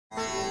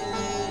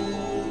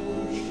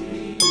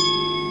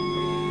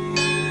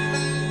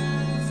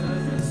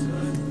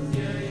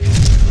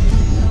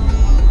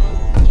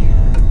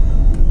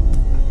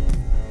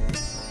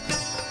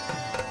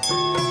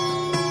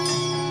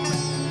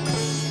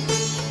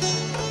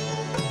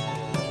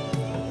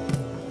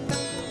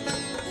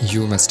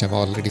You must have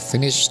already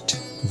finished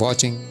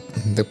watching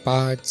the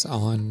parts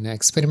on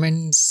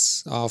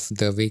experiments of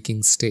the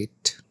waking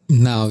state.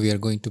 Now we are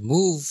going to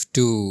move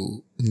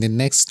to the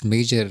next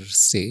major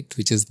state,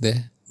 which is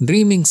the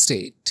dreaming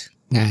state.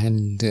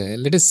 And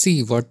let us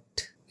see what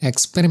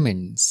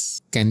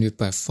experiments can we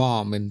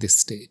perform in this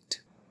state.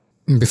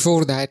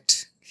 Before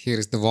that, here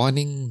is the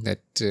warning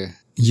that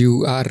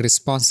you are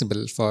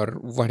responsible for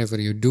whatever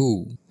you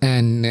do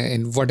and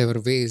in whatever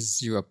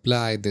ways you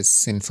apply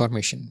this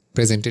information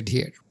presented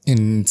here.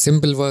 In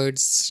simple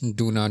words,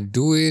 do not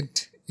do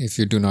it if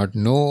you do not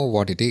know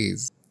what it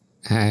is.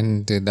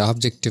 And the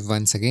objective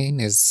once again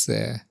is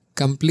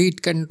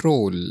complete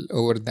control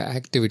over the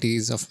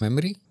activities of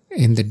memory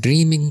in the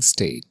dreaming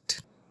state.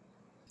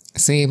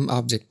 Same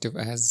objective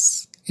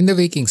as in the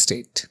waking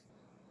state.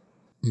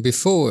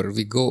 Before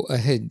we go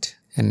ahead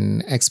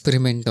and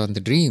experiment on the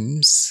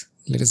dreams,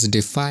 let us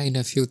define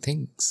a few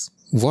things.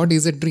 What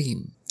is a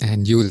dream?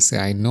 And you will say,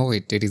 I know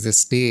it. It is a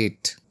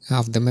state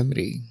of the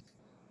memory.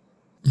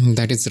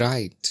 That is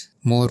right.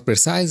 More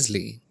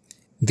precisely,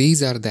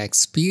 these are the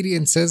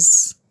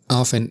experiences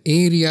of an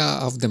area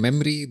of the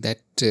memory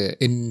that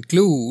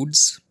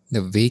includes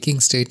the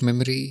waking state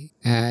memory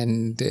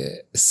and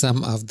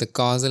some of the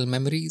causal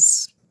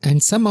memories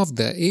and some of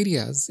the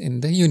areas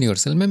in the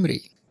universal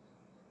memory.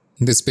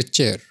 This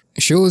picture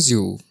shows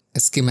you a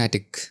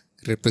schematic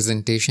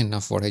representation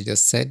of what I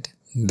just said.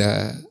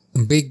 The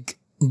big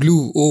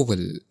blue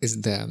oval is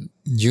the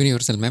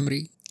universal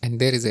memory, and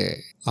there is a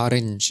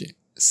orange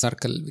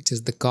circle which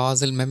is the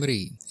causal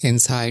memory.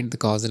 Inside the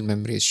causal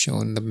memory is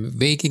shown the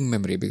waking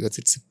memory because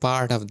it's a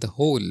part of the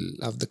whole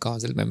of the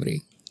causal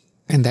memory.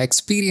 And the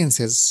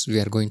experiences we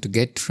are going to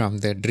get from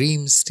the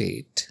dream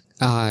state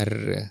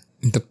are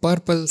the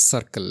purple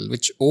circle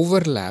which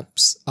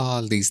overlaps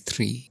all these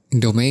three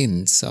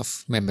domains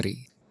of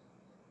memory.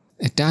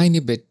 A tiny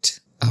bit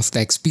of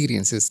the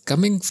experience is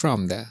coming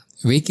from the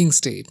waking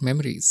state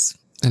memories.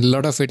 A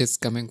lot of it is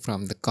coming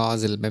from the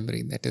causal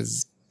memory, that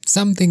is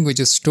something which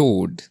is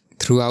stored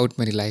throughout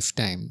many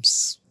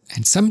lifetimes.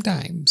 And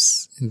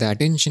sometimes the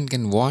attention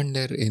can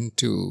wander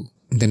into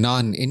the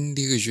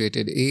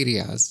non-individuated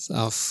areas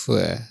of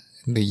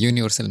the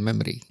universal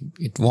memory.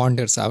 It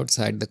wanders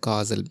outside the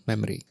causal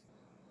memory.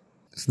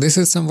 So this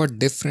is somewhat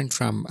different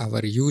from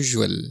our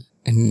usual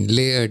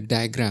layered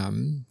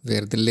diagram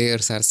where the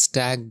layers are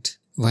stacked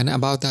one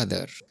above the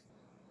other.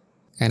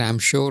 And I'm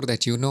sure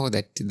that you know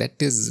that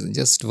that is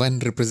just one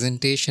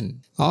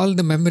representation. All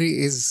the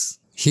memory is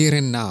here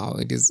and now.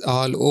 It is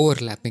all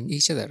overlapping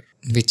each other.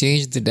 We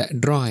change the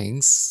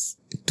drawings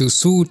to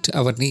suit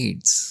our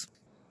needs.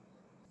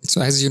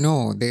 So as you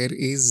know, there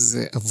is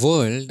a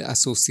world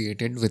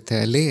associated with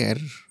a layer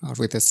or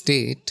with a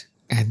state.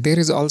 And there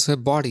is also a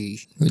body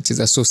which is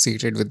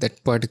associated with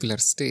that particular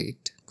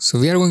state. So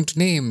we are going to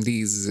name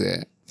these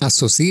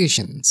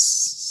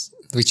associations,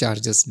 which are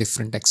just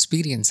different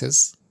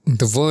experiences.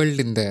 The world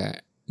in the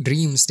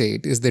dream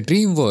state is the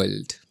dream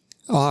world,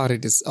 or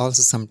it is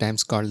also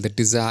sometimes called the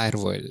desire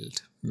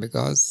world,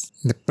 because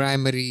the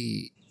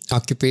primary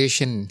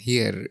occupation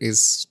here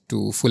is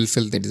to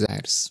fulfill the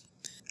desires.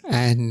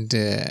 And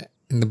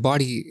the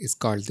body is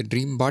called the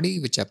dream body,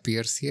 which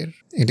appears here.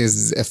 It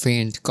is a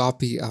faint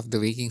copy of the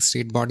waking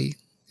state body.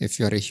 If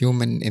you are a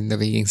human in the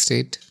waking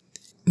state,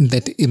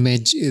 that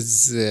image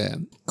is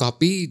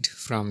copied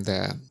from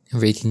the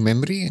waking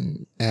memory,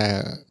 and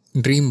a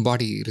dream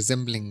body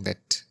resembling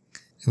that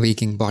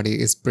waking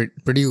body is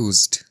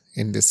produced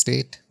in this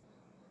state.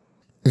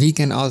 We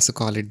can also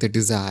call it the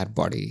desire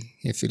body,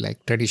 if you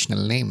like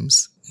traditional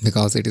names,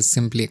 because it is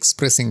simply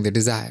expressing the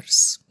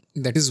desires.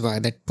 That is why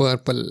that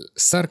purple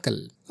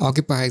circle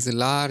occupies a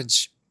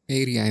large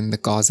area in the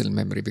causal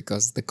memory,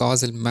 because the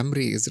causal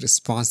memory is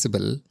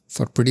responsible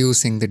for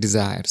producing the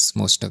desires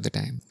most of the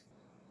time.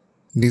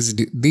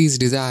 These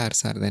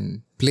desires are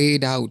then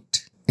played out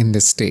in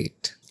the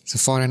state. So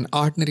for an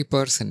ordinary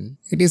person,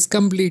 it is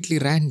completely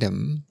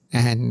random,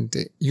 and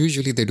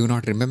usually they do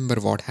not remember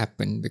what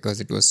happened because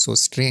it was so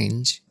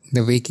strange.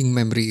 The waking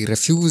memory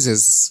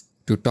refuses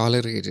to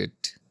tolerate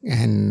it,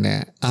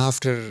 and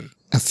after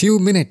a few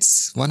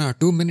minutes, 1 or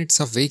 2 minutes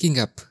of waking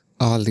up,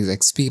 all these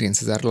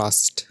experiences are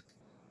lost.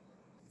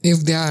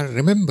 If they are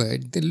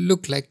remembered, they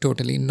look like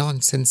totally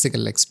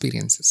nonsensical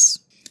experiences.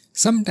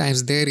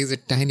 Sometimes there is a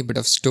tiny bit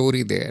of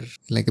story there,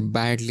 like a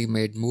badly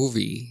made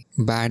movie,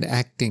 bad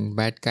acting,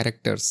 bad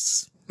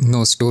characters, no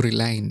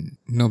storyline,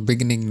 no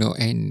beginning, no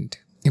end,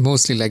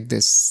 mostly like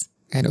this.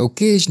 And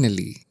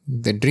occasionally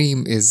the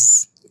dream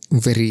is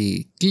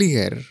very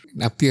clear,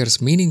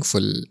 appears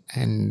meaningful,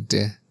 and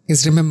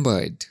is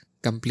remembered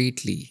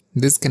completely.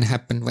 This can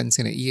happen once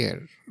in a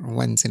year,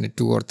 once in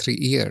 2 or 3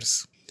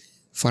 years,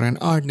 for an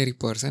ordinary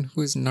person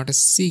who is not a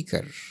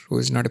seeker, who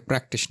is not a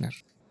practitioner.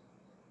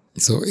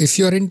 So if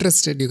you are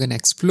interested, you can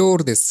explore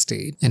this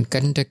state and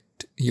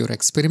conduct your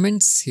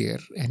experiments here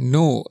and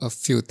know a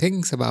few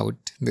things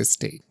about this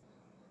state.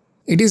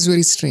 It is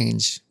very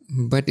strange,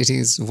 but it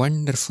is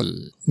wonderful.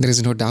 There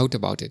is no doubt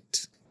about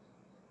it.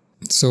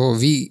 So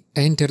we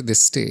enter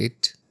this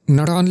state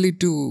not only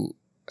to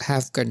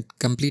have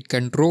complete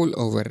control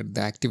over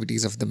the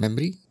activities of the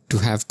memory, to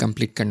have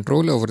complete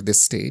control over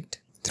this state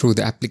through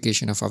the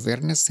application of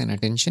awareness and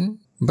attention,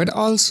 but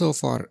also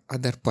for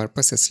other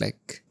purposes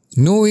like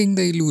knowing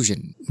the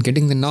illusion,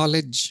 getting the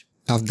knowledge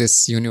of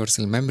this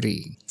universal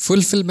memory,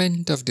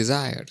 fulfillment of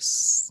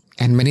desires,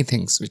 and many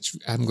things which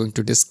I'm going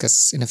to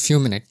discuss in a few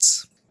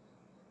minutes.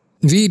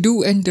 We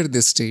do enter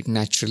this state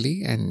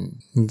naturally,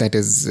 and that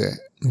is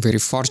very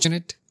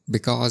fortunate,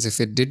 because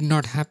if it did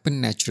not happen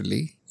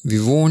naturally,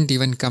 we won't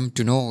even come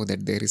to know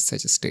that there is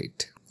such a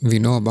state. We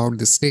know about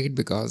this state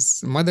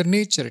because Mother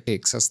Nature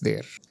takes us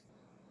there.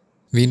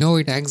 We know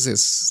it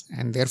exists,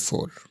 and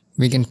therefore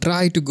we can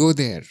try to go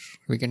there.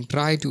 We can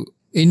try to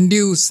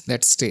induce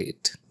that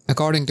state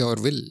according to our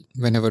will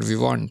whenever we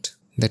want.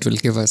 That will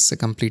give us a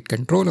complete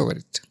control over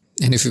it.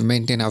 And if we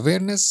maintain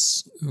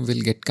awareness,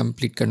 we'll get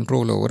complete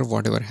control over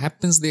whatever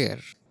happens there.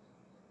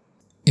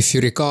 If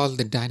you recall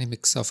the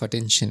dynamics of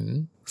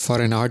attention,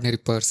 for an ordinary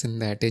person,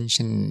 the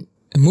attention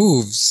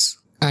moves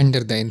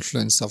under the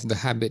influence of the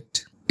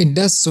habit. It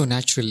does so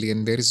naturally,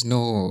 and there is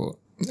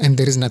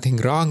nothing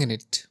wrong in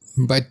it.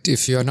 But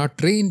if you are not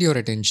trained your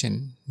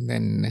attention,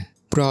 then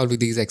probably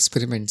these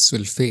experiments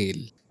will fail.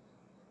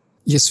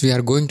 Yes, we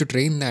are going to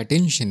train the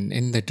attention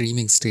in the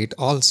dreaming state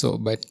also,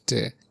 but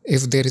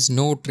if there is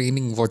no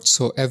training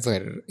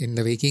whatsoever in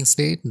the waking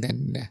state,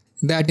 then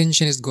the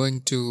attention is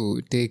going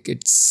to take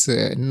its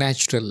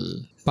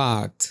natural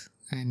path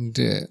and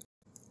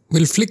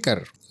will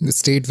flicker. The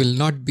state will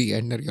not be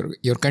under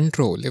your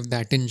control if the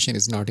attention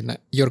is not in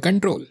your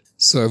control.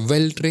 So a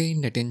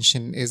well-trained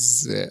attention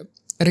is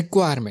a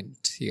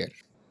requirement here.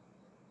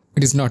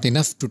 It is not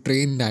enough to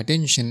train the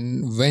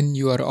attention when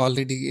you are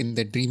already in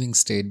the dreaming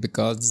state,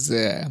 because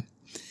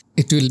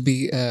it will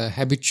be a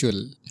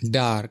habitual,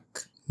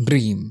 dark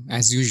dream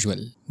as usual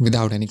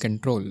without any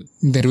control.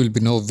 There will be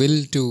no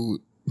will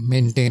to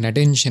maintain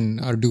attention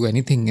or do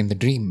anything in the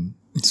dream.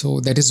 So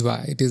that is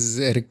why it is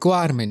a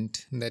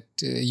requirement that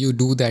you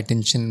do the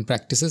attention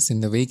practices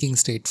in the waking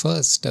state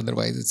first.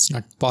 Otherwise, it's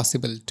not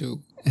possible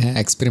to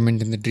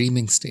experiment in the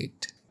dreaming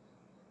state.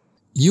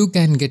 You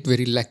can get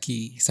very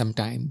lucky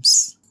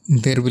sometimes.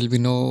 There will be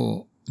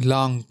no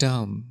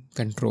long-term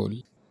control.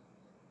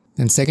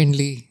 And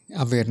secondly,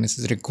 awareness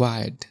is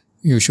required.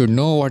 You should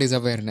know what is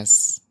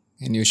awareness,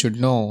 and you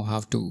should know how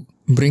to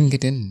bring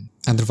it in.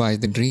 Otherwise,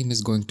 the dream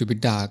is going to be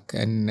dark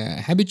and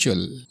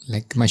habitual,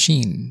 like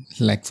machine,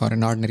 like for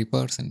an ordinary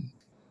person.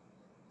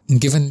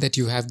 Given that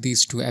you have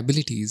these two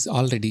abilities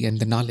already and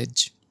the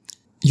knowledge,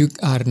 you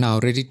are now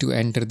ready to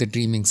enter the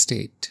dreaming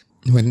state.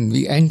 When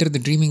we enter the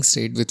dreaming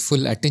state with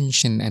full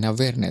attention and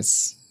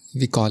awareness,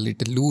 we call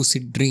it a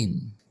lucid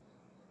dream.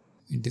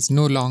 It is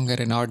no longer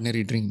an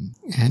ordinary dream.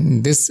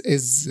 And this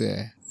is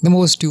the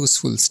most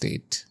useful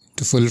state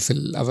to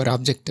fulfill our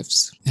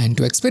objectives and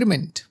to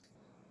experiment.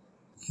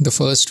 The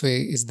first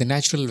way is the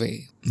natural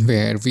way,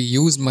 where we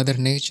use Mother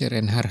Nature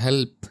and her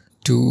help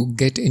to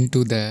get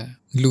into the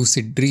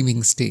lucid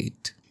dreaming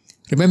state.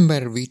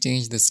 Remember, we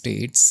change the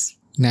states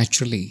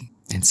naturally.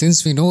 And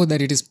since we know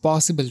that it is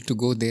possible to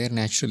go there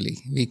naturally,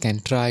 we can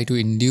try to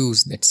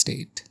induce that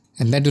state.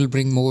 And that will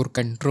bring more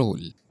control.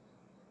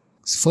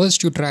 So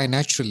first you try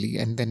naturally,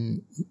 and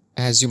then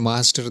as you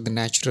master the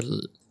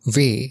natural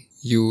way,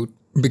 you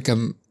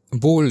become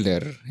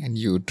bolder and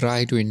you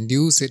try to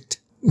induce it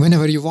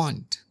whenever you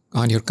want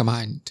on your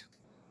command.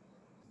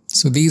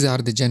 So these are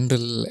the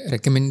general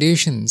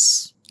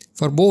recommendations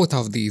for both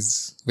of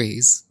these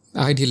ways.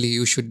 Ideally,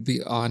 you should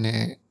be on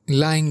a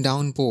lying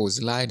down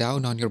pose, lie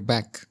down on your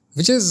back,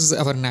 which is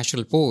our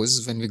natural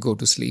pose when we go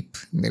to sleep.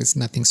 There is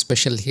nothing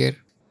special here.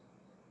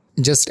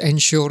 Just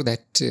ensure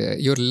that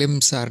your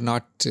limbs are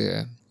not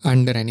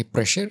under any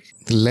pressure.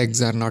 The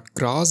legs are not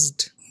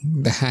crossed.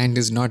 The hand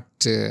is not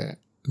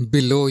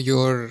below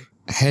your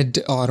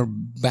head or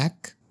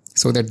back,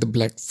 so that the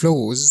blood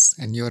flows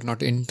and you are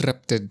not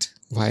interrupted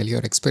while you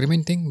are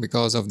experimenting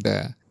because of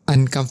the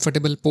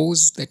uncomfortable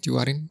pose that you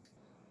are in.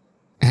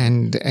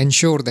 And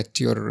ensure that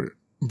your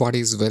body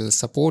is well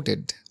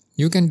supported.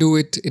 You can do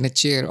it in a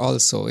chair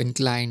also,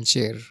 inclined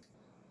chair.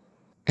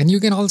 And you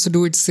can also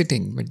do it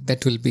sitting, but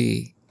that will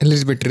be a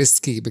little bit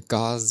risky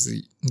because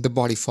the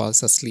body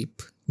falls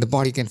asleep. The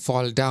body can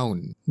fall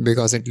down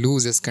because it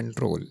loses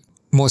control.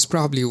 Most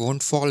probably you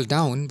won't fall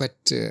down,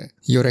 but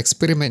your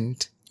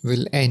experiment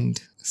will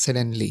end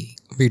suddenly.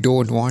 We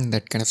don't want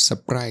that kind of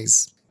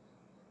surprise.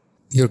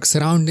 Your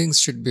surroundings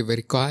should be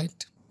very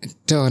quiet.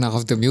 Turn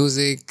off the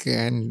music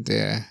and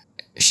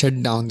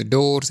shut down the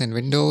doors and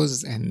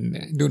windows,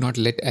 and do not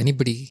let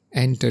anybody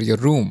enter your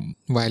room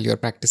while you're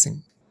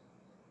practicing.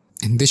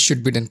 And this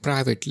should be done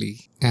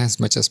privately as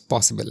much as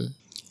possible.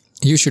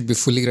 You should be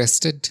fully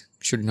rested,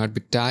 should not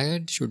be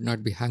tired, should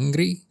not be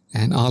hungry,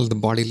 and all the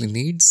bodily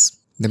needs,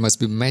 they must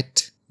be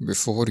met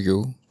before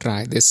you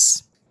try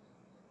this.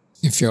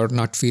 If you're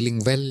not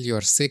feeling well,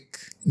 you're sick,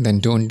 then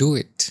don't do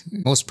it.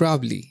 Most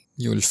probably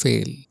you will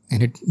fail,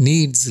 and it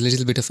needs a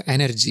little bit of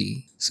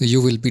energy. So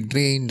you will be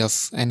drained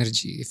of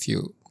energy if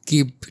you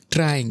keep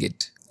trying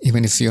it,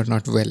 even if you're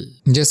not well.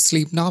 Just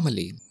sleep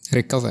normally,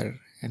 recover,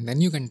 and then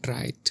you can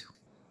try it.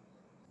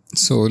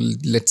 So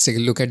let's take a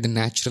look at the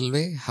natural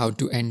way, how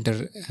to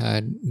enter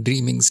a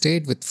dreaming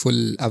state with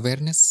full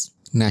awareness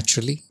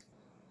naturally.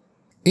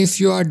 If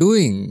you are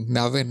doing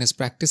the awareness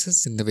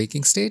practices in the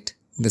waking state,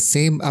 the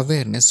same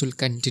awareness will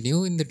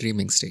continue in the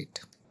dreaming state.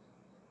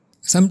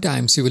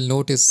 Sometimes you will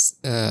notice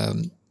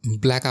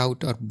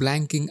blackout or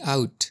blanking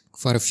out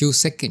for a few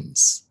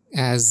seconds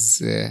as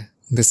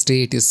the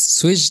state is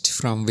switched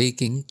from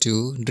waking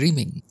to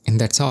dreaming. And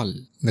that's all.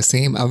 The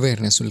same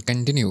awareness will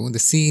continue. The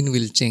scene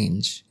will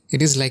change.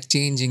 It is like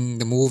changing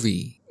the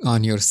movie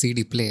on your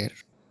CD player.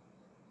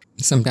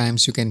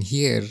 Sometimes you can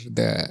hear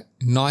the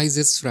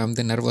noises from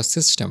the nervous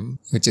system,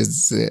 which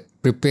is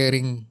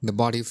preparing the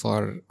body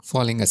for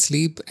falling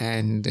asleep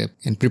and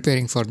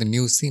preparing for the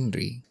new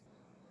scenery.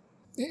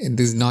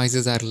 These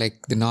noises are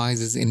like the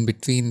noises in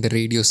between the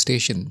radio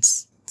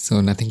stations.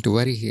 So nothing to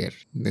worry here.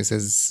 This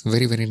is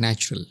very, very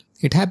natural.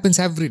 It happens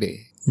every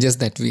day. Just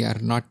that we are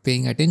not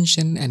paying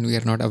attention and we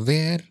are not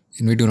aware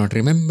and we do not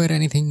remember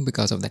anything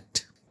because of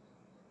that.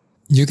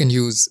 You can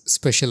use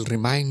special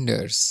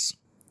reminders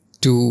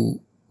to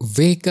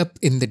wake up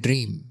in the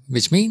dream,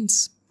 which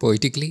means,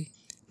 poetically,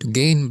 to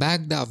gain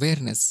back the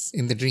awareness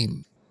in the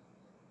dream.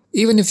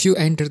 Even if you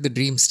enter the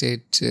dream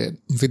state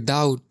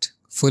without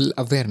full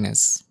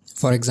awareness,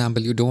 for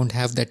example, you don't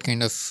have that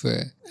kind of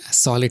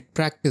solid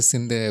practice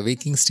in the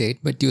waking state,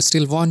 but you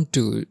still want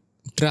to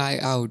try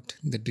out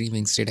the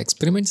dreaming state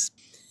experiments,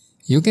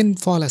 you can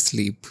fall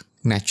asleep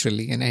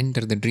naturally and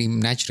enter the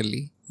dream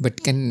naturally,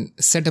 but can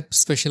set up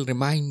special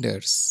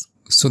reminders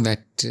so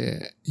that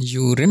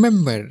you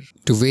remember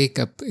to wake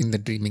up in the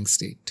dreaming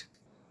state.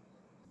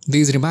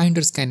 These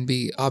reminders can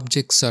be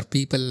objects or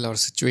people or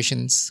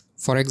situations.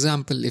 For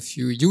example, if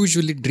you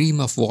usually dream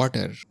of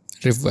water,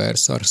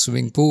 rivers or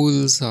swimming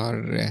pools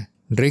or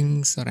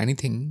drinks or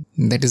anything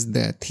that is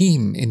the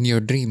theme in your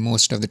dream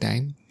most of the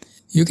time,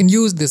 you can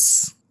use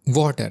this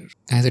water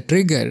as a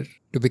trigger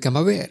to become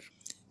aware.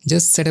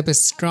 Just set up a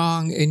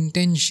strong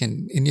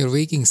intention in your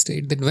waking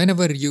state that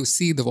whenever you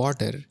see the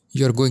water,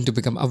 you are going to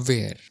become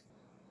aware.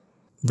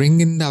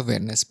 Bring in the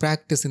awareness,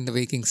 practice in the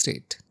waking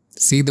state.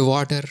 See the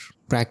water,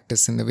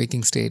 practice in the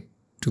waking state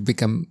to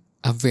become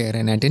aware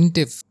and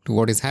attentive to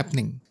what is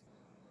happening.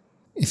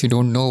 If you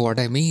don't know what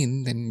I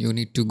mean, then you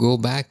need to go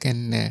back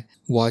and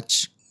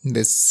watch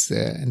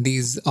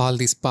all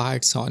these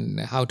parts on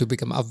how to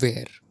become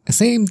aware.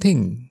 Same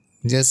thing,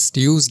 just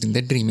used in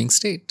the dreaming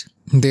state.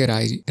 There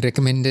I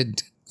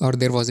recommended, or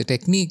there was a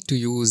technique to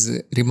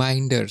use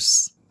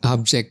reminders,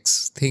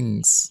 objects,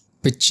 things,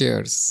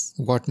 pictures,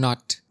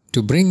 whatnot,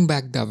 to bring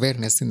back the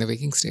awareness in the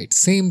waking state.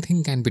 Same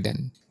thing can be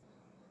done.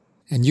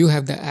 And you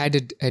have the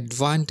added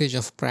advantage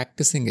of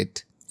practicing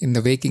it in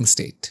the waking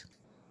state.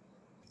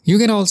 You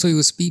can also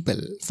use people.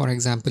 For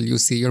example, you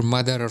see your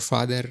mother or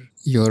father,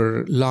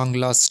 your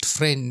long-lost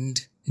friend,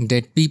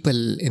 dead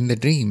people in the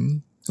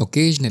dream.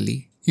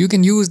 Occasionally, you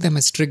can use them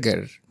as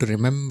trigger to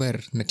remember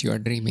that you are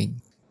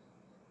dreaming.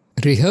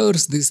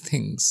 Rehearse these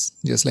things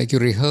just like you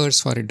rehearse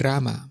for a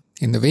drama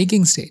in the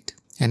waking state.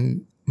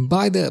 And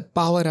by the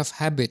power of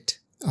habit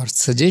or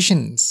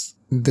suggestions,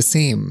 the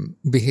same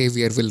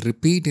behavior will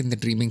repeat in the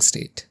dreaming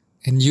state.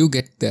 And you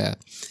get the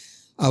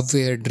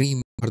aware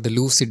dream or the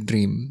lucid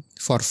dream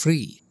for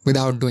free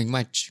without doing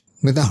much,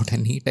 without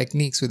any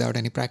techniques, without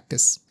any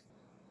practice.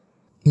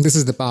 This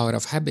is the power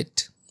of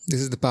habit.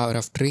 This is the power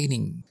of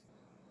training.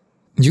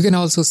 You can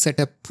also set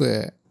up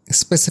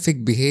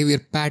specific behavior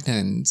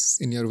patterns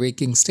in your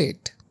waking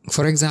state.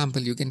 For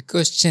example, you can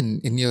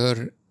question in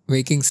your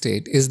waking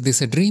state, is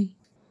this a dream?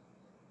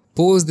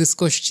 Pose this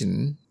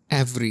question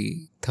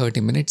every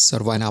 30 minutes or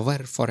 1 hour,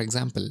 for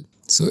example.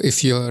 So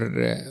if your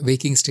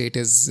waking state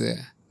is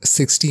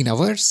 16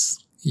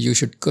 hours, you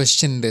should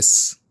question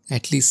this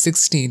at least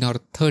 16 or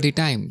 30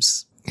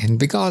 times. And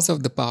because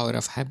of the power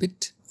of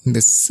habit,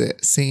 this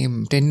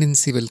same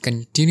tendency will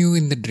continue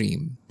in the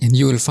dream. And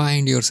you will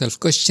find yourself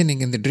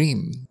questioning in the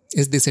dream,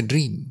 is this a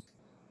dream?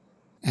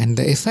 And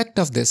the effect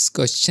of this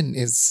question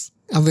is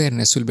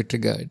awareness will be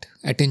triggered.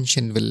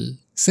 Attention will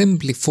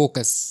simply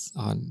focus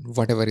on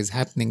whatever is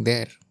happening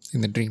there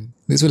in the dream.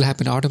 This will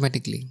happen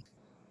automatically.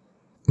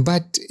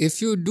 But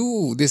if you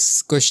do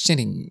this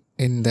questioning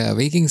in the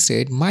waking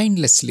state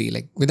mindlessly,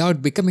 like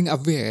without becoming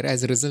aware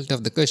as a result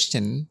of the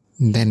question,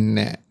 then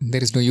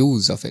there is no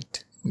use of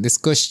it. This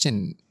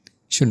question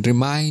should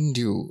remind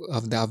you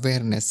of the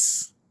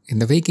awareness in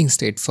the waking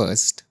state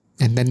first,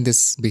 and then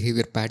this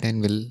behavior pattern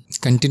will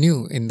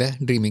continue in the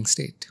dreaming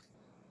state.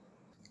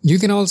 You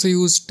can also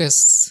use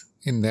tests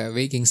in the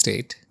waking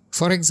state.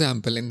 For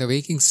example, in the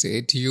waking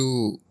state,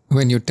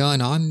 when you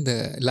turn on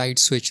the light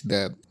switch,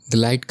 the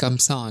light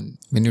comes on.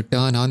 When you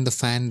turn on the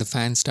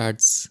fan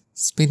starts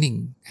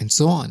spinning, and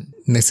so on.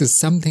 This is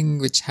something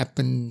which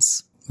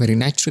happens very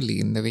naturally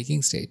in the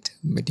waking state.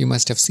 But you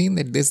must have seen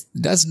that this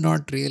does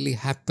not really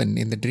happen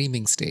in the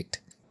dreaming state.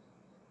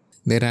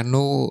 There are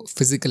no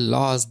physical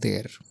laws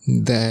there.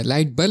 The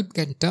light bulb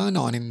can turn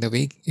on in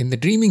the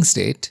dreaming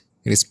state.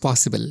 It is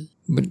possible,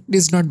 but it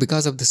is not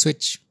because of the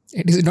switch.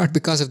 It is not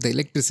because of the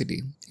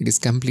electricity. It is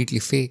completely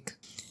fake.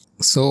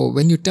 So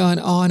when you turn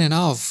on and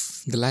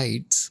off the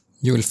lights,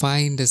 You will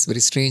find this very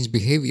strange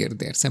behavior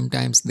there.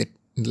 Sometimes the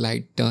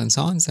light turns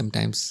on,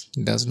 sometimes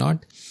it does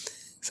not.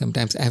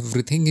 Sometimes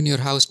everything in your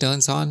house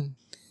turns on.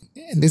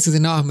 And this is a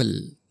normal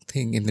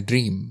thing in the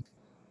dream.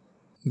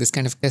 This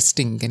kind of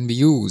testing can be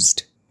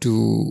used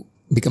to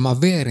become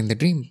aware in the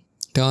dream.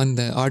 Turn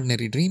the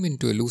ordinary dream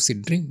into a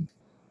lucid dream.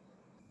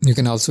 You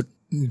can also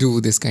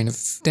do this kind of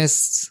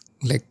tests,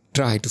 like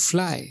try to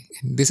fly.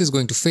 And this is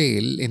going to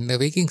fail in the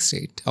waking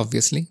state,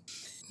 obviously.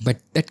 But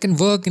that can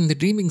work in the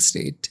dreaming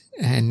state,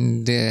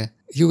 and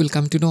you will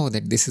come to know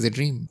that this is a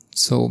dream.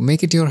 So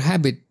make it your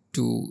habit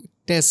to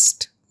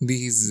test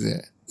these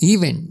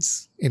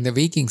events in the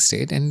waking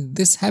state, and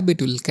this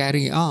habit will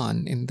carry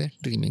on in the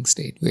dreaming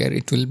state, where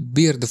it will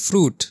bear the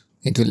fruit.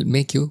 It will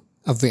make you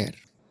aware.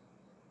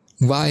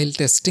 While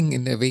testing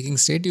in the waking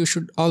state, you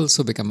should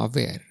also become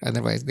aware.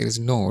 Otherwise, there is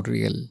no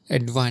real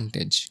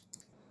advantage.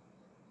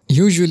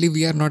 Usually,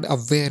 we are not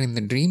aware in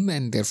the dream,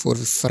 and therefore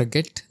we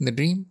forget the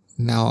dream.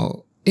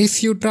 Now,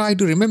 if you try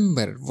to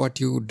remember what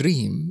you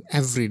dream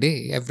every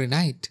day, every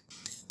night,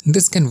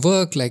 this can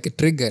work like a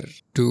trigger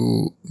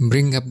to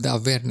bring up the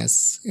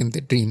awareness in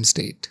the dream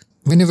state.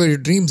 Whenever you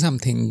dream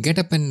something, get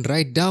up and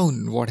write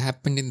down what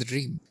happened in the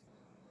dream.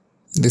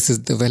 This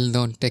is the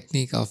well-known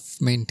technique of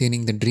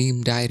maintaining the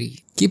dream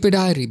diary. Keep a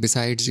diary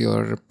besides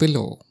your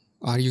pillow,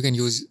 or you can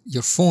use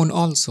your phone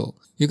also.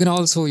 You can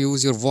also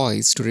use your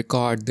voice to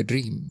record the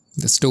dream,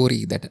 the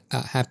story that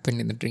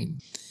happened in the dream.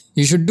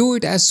 You should do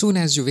it as soon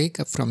as you wake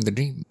up from the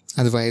dream.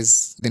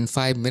 Otherwise, within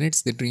 5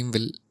 minutes, the dream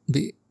will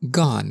be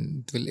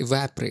gone. It will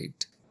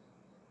evaporate.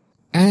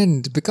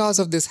 And because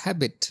of this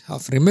habit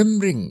of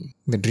remembering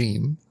the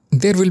dream,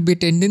 there will be a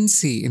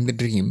tendency in the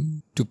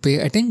dream to pay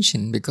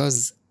attention,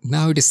 because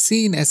now it is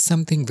seen as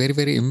something very,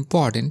 very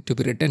important to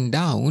be written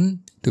down,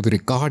 to be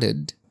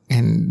recorded,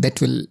 and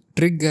that will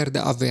trigger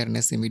the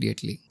awareness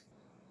immediately.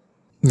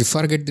 We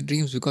forget the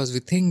dreams because we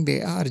think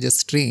they are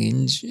just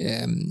strange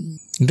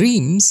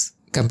dreams,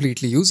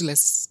 completely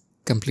useless,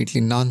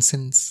 completely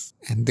nonsense,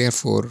 and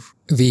therefore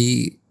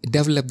we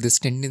develop this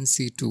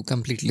tendency to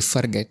completely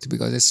forget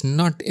because it's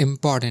not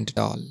important at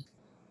all.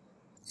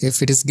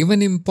 If it is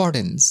given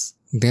importance,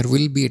 there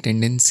will be a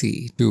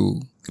tendency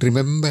to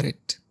remember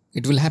it.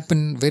 It will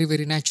happen very,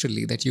 very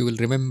naturally that you will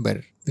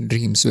remember the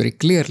dreams very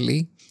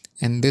clearly,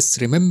 and this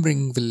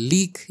remembering will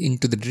leak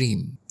into the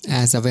dream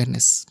as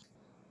awareness.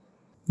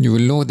 You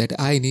will know that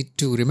I need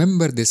to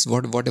remember this,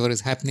 whatever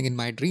is happening in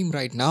my dream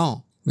right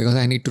now, because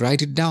I need to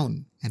write it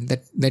down, and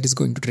that is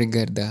going to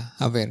trigger the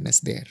awareness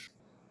there.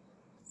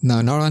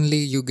 Now, not only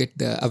you get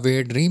the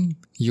aware dream,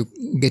 you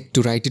get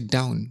to write it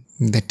down.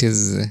 That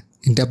is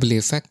doubly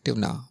effective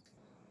now.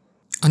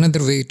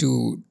 Another way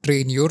to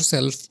train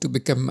yourself to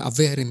become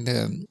aware in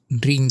the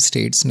dream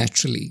states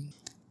naturally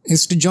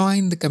is to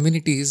join the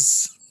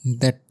communities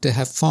that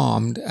have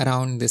formed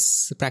around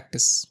this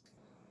practice.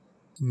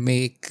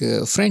 Make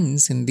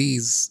friends in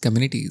these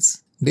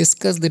communities.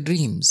 Discuss the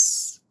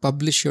dreams.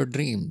 Publish your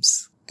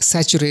dreams.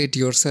 Saturate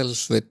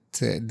yourself with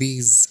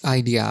these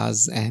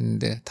ideas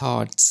and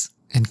thoughts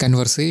and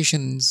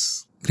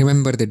conversations.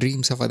 Remember the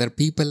dreams of other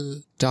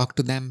people. Talk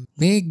to them.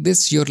 Make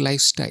this your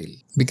lifestyle.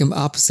 Become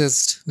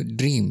obsessed with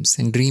dreams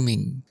and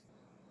dreaming.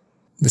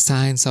 The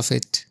science of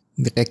it,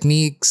 the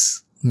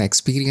techniques, the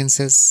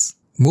experiences,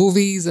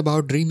 movies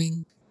about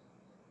dreaming.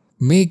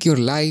 Make your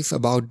life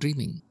about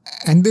dreaming.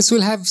 And this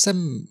will have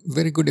some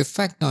very good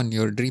effect on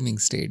your dreaming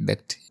state,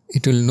 that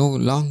it will no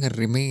longer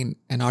remain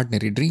an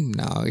ordinary dream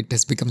now. It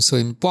has become so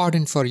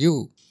important for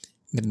you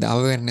that the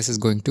awareness is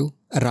going to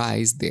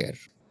arise there.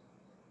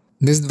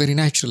 This is the very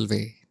natural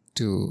way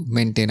to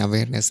maintain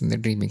awareness in the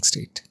dreaming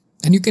state.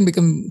 And you can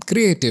become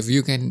creative.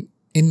 You can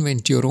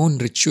invent your own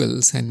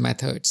rituals and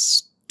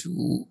methods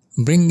to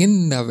bring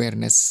in the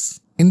awareness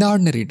in the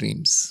ordinary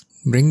dreams.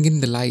 Bring in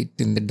the light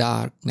in the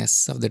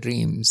darkness of the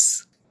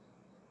dreams.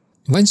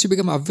 Once you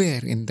become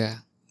aware in the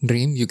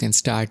dream, you can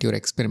start your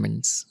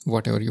experiments,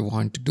 whatever you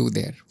want to do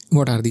there.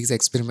 What are these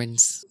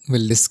experiments?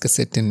 We'll discuss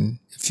it in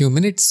a few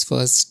minutes.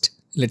 First,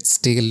 let's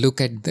take a look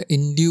at the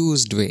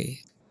induced way.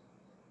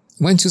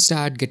 Once you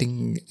start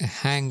getting a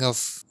hang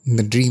of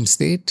the dream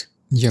state,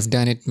 you have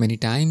done it many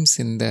times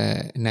in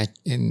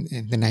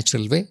the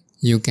natural way.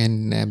 You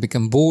can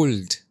become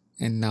bold,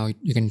 and now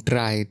you can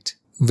try it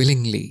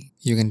willingly.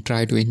 You can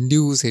try to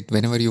induce it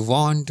whenever you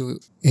want to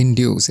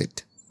induce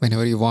it,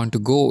 whenever you want to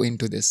go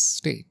into this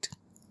state.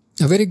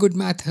 A very good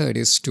method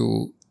is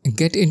to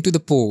get into the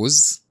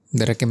pose,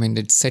 the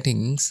recommended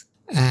settings,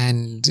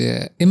 and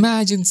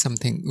imagine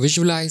something,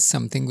 visualize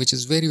something which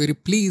is very, very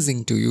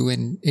pleasing to you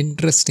and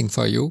interesting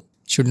for you.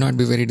 Should not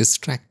be very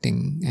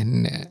distracting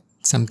and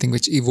something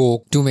which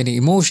evoke too many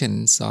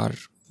emotions or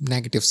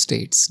negative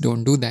states.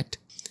 Don't do that.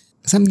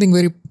 Something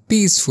very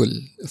peaceful,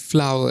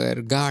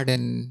 flower,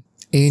 garden,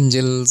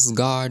 angels,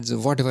 gods,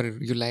 whatever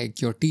you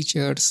like, your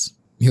teachers,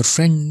 your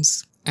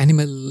friends,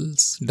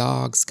 animals,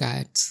 dogs,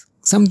 cats,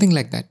 something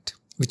like that,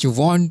 which you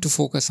want to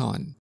focus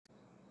on.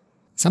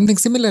 Something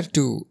similar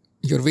to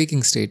your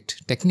waking state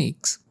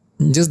techniques,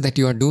 just that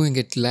you are doing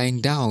it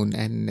lying down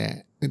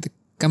and with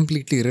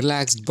completely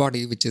relaxed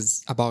body which is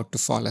about to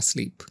fall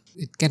asleep.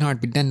 It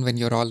cannot be done when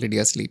you're already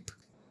asleep.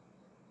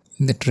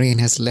 The train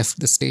has left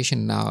the station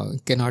now,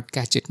 you cannot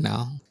catch it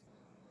now.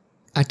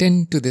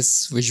 Attend to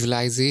this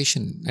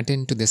visualization,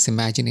 attend to this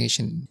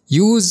imagination.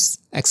 Use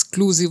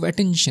exclusive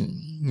attention.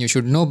 You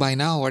should know by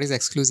now what is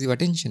exclusive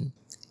attention.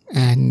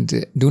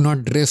 And do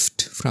not drift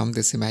from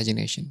this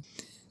imagination.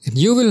 And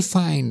you will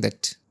find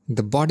that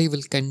the body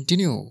will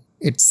continue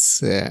its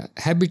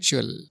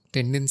habitual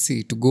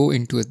tendency to go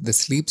into the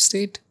sleep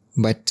state,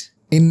 but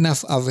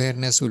enough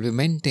awareness will be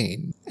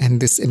maintained,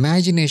 and this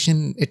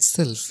imagination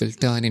itself will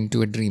turn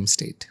into a dream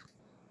state.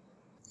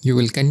 You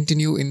will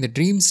continue in the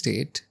dream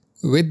state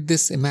with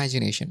this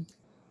imagination.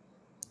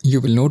 You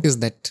will notice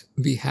that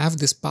we have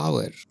this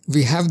power,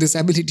 we have this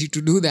ability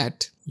to do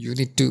that. You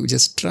need to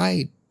just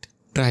try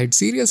it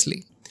seriously.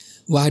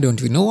 Why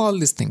don't we know all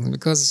these things?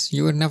 Because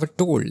you were never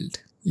told.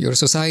 Your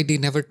society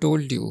never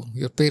told you.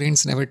 Your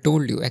parents never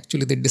told you.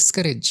 Actually, they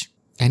discourage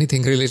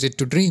anything related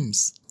to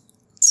dreams.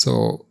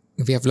 So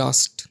we have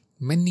lost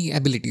many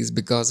abilities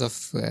because of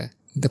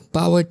the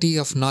poverty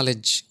of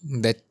knowledge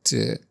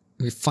that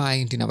we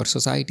find in our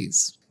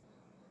societies.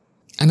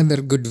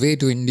 Another good way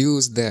to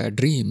induce the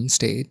dream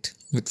state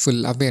with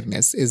full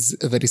awareness is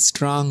a very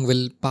strong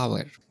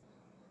willpower.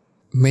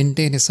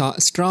 Maintain a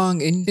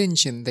strong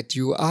intention that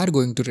you are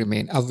going to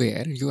remain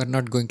aware. You are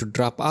not going to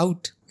drop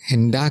out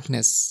in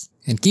darkness.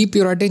 And keep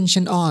your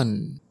attention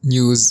on.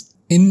 Use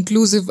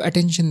inclusive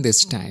attention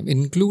this time.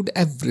 Include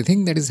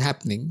everything that is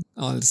happening,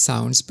 all the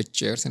sounds,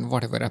 pictures, and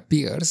whatever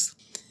appears.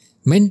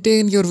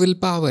 Maintain your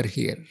willpower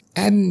here.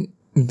 And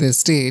the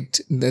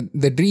state,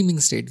 the dreaming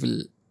state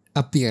will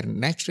appear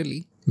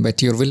naturally,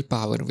 but your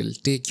willpower will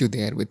take you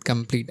there with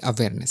complete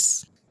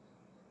awareness.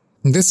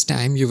 This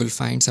time you will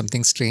find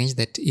something strange,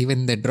 that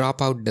even the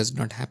dropout does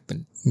not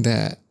happen.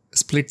 The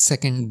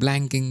split-second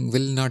blanking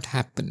will not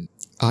happen.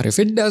 Or if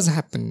it does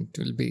happen, it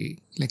will be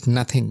like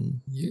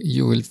nothing.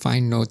 You will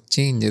find no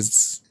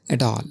changes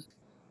at all.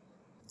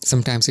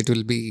 Sometimes it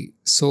will be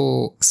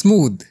so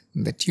smooth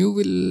that you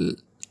will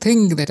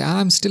think that I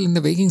am still in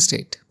the waking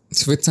state.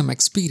 So with some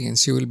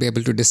experience, you will be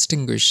able to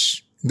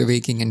distinguish the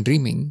waking and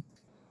dreaming.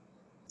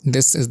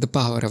 This is the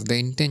power of the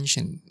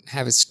intention.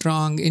 Have a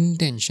strong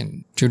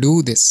intention to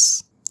do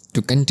this,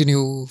 to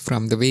continue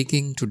from the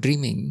waking to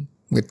dreaming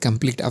with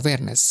complete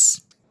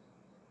awareness.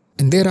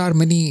 And there are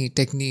many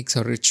techniques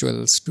or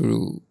rituals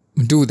to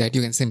do that.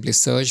 You can simply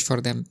search for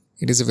them.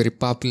 It is a very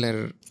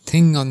popular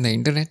thing on the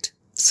internet.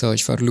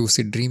 Search for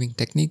lucid dreaming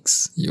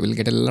techniques. You will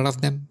get a lot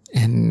of them.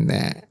 And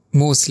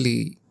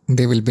mostly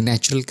they will be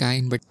natural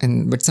kind.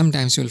 But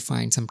sometimes you will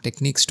find some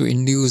techniques to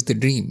induce the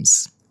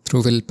dreams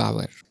through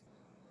willpower.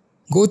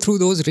 Go through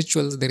those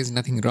rituals. There is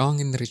nothing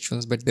wrong in the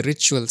rituals. But the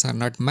rituals are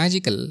not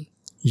magical.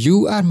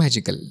 You are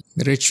magical.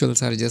 The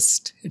rituals are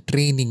just a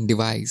training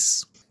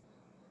device.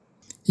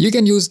 You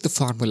can use the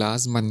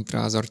formulas,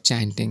 mantras or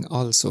chanting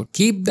also.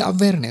 Keep the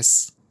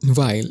awareness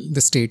while the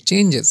state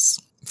changes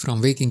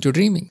from waking to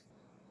dreaming.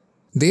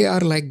 They are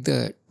like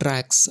the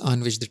tracks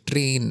on which the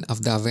train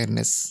of the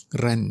awareness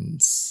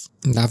runs.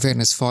 The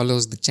awareness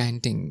follows the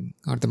chanting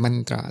or the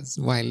mantras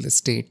while the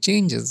state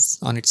changes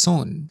on its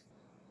own.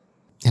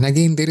 And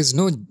again, there is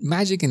no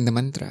magic in the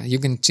mantra. You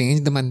can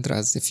change the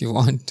mantras if you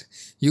want.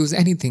 Use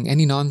anything,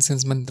 any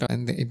nonsense mantra,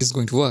 and it is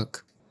going to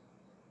work.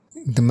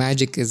 The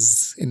magic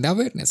is in the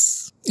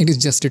awareness. It is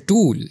just a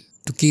tool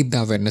to keep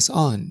the awareness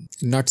on,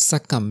 not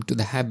succumb to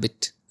the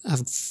habit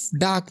of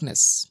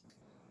darkness.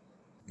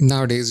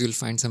 Nowadays, you'll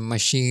find some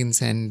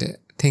machines and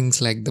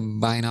things like the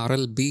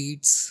binaural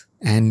beats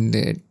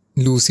and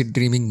lucid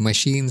dreaming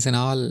machines and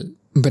all.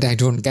 But I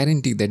don't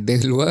guarantee that they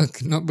will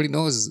work. Nobody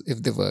knows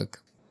if they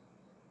work.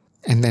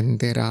 And then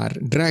there are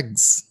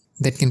drugs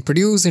that can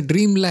produce a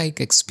dreamlike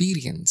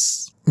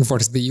experience. What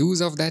is the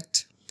use of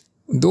that?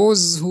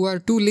 Those who are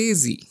too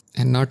lazy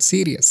and not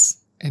serious,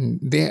 and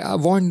they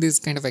want these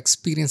kind of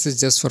experiences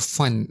just for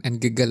fun and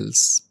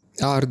giggles,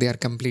 or they are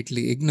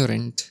completely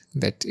ignorant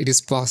that it is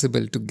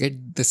possible to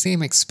get the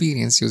same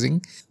experience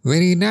using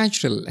very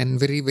natural and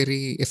very,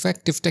 very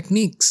effective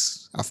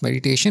techniques of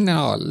meditation and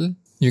all.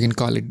 You can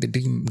call it the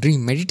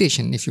dream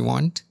meditation if you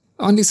want.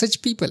 Only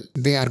such people,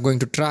 they are going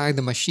to try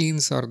the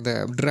machines or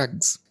the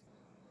drugs.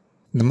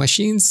 The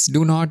machines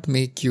do not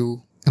make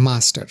you a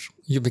master.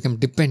 You become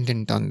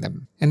dependent on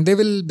them, and they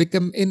will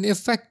become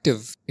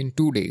ineffective in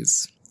 2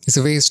 days. It's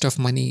a waste of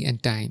money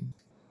and time.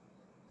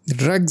 The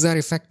drugs are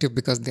effective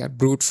because they are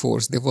brute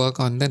force. They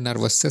work on the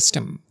nervous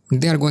system.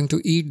 They are going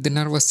to eat the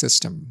nervous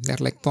system. They are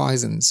like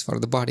poisons for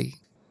the body.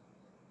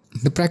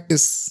 The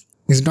practice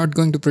is not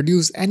going to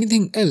produce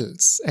anything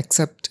else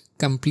except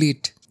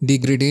complete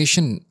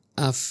degradation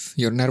of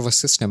your nervous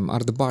system or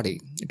the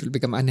body. It will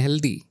become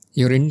unhealthy.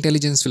 Your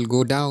intelligence will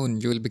go down.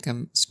 You will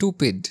become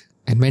stupid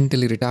and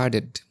mentally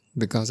retarded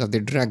because of the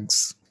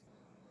drugs.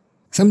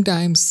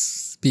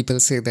 Sometimes people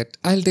say that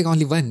I'll take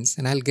only once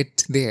and I'll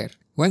get there.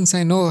 Once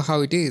I know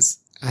how it is,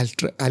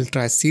 I'll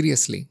try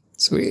seriously.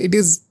 So it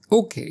is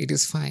okay, it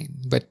is fine.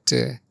 But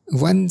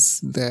once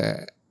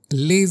the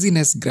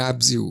laziness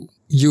grabs you,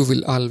 you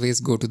will always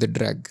go to the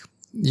drug.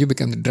 you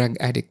become the drug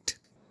addict.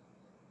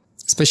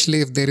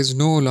 Especially if there is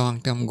no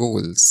long-term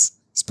goals.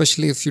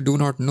 Especially if you do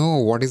not know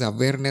what is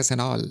awareness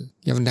and all.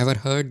 You have never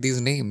heard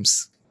these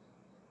names.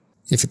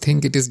 If you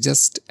think it is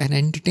just an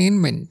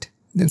entertainment,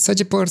 then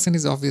such a person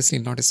is obviously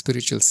not a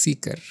spiritual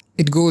seeker.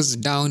 It goes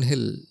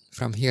downhill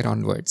from here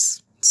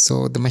onwards.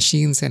 So the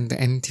machines and the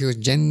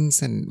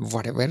entheogens and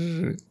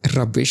whatever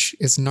rubbish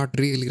is not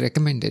really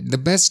recommended. The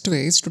best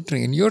way is to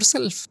train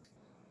yourself.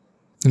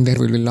 And there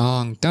will be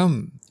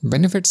long-term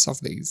benefits of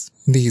these.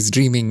 These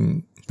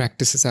dreaming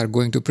practices are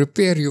going to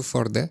prepare you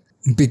for the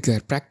bigger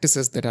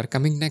practices that are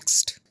coming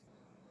next.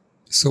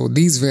 So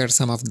these were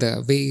some of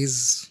the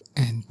ways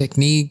and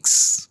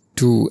techniques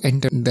to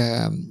enter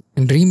the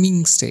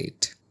dreaming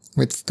state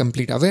with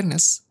complete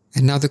awareness.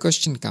 And now the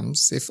question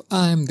comes, if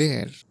I am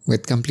there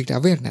with complete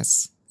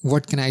awareness,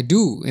 what can I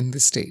do in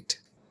this state?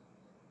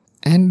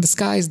 And the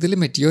sky is the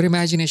limit. Your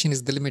imagination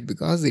is the limit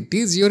because it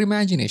is your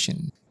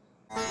imagination.